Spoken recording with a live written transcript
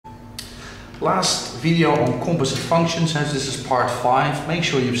Last video on composite functions, as this is part 5. Make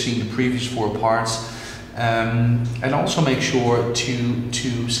sure you've seen the previous 4 parts. And also make sure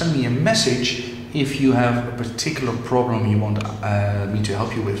to send me a message if you have a particular problem you want me to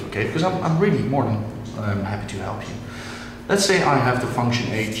help you with, okay? Because I'm really more than happy to help you. Let's say I have the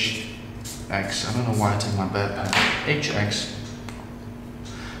function hx, I don't know why I take my bad pen, hx,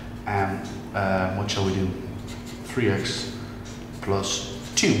 and what shall we do? 3x plus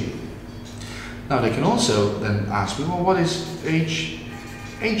 2. Now they can also then ask me, well, what is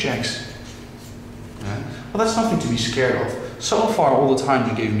hx? Yeah. Well, that's nothing to be scared of. So far, all the time,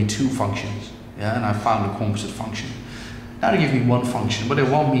 they gave me 2 functions, yeah, and I found a composite function. Now they give me 1 function, but they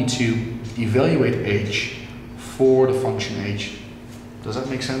want me to evaluate h for the function h. Does that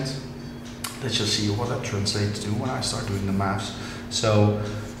make sense? Let's just see what that translates to when I start doing the maths. So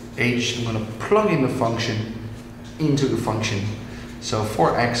h, I'm going to plug in the function into the function. So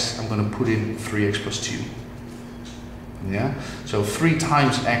for x, I'm going to put in 3x plus 2. Yeah. So 3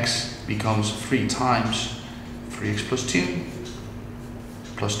 times x becomes 3 times 3x plus 2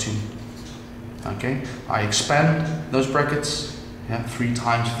 plus 2. Okay, I expand those brackets. Yeah, 3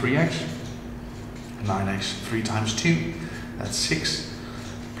 times 3x, 9x, 3 times 2, that's 6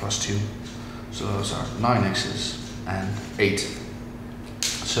 plus 2. So those are 9x's and 8.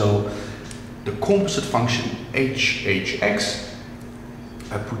 So the composite function hx,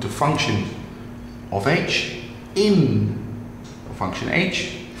 I put the function of h in the function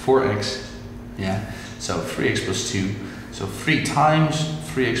h for x, yeah, so 3x plus 2, so 3 times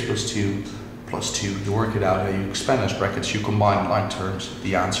 3x plus 2 plus 2, you work it out, you expand those brackets, you combine like terms,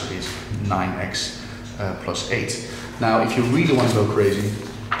 the answer is 9x plus 8. Now if you really want to go crazy,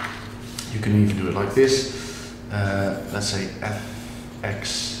 you can even do it like this, let's say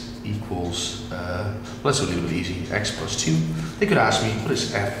fx equals, let's do a little bit easy, x plus 2, they could ask me, what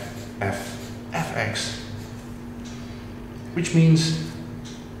is fx, which means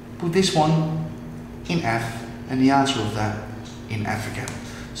put this one in f and the answer of that in f again.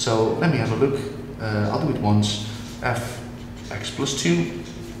 So let me have a look. I'll do it once. Fx plus 2.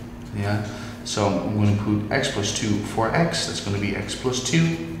 Yeah. So I'm going to put x plus 2 for x. That's going to be x plus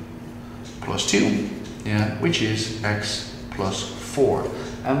 2 plus 2. Yeah, which is x plus 4.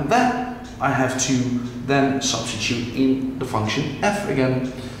 And then I have to then substitute in the function f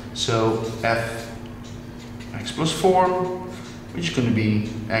again. So x plus 4, which is going to be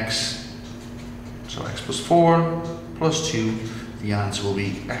x, so x plus 4 plus 2, the answer will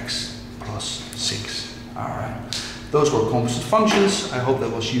be x plus 6. Alright, those were composite functions. I hope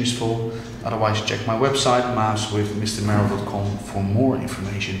that was useful. Otherwise, check my website, mathswithmrmerrill.com for more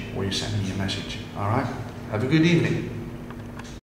information, or you send me a message. Alright, have a good evening.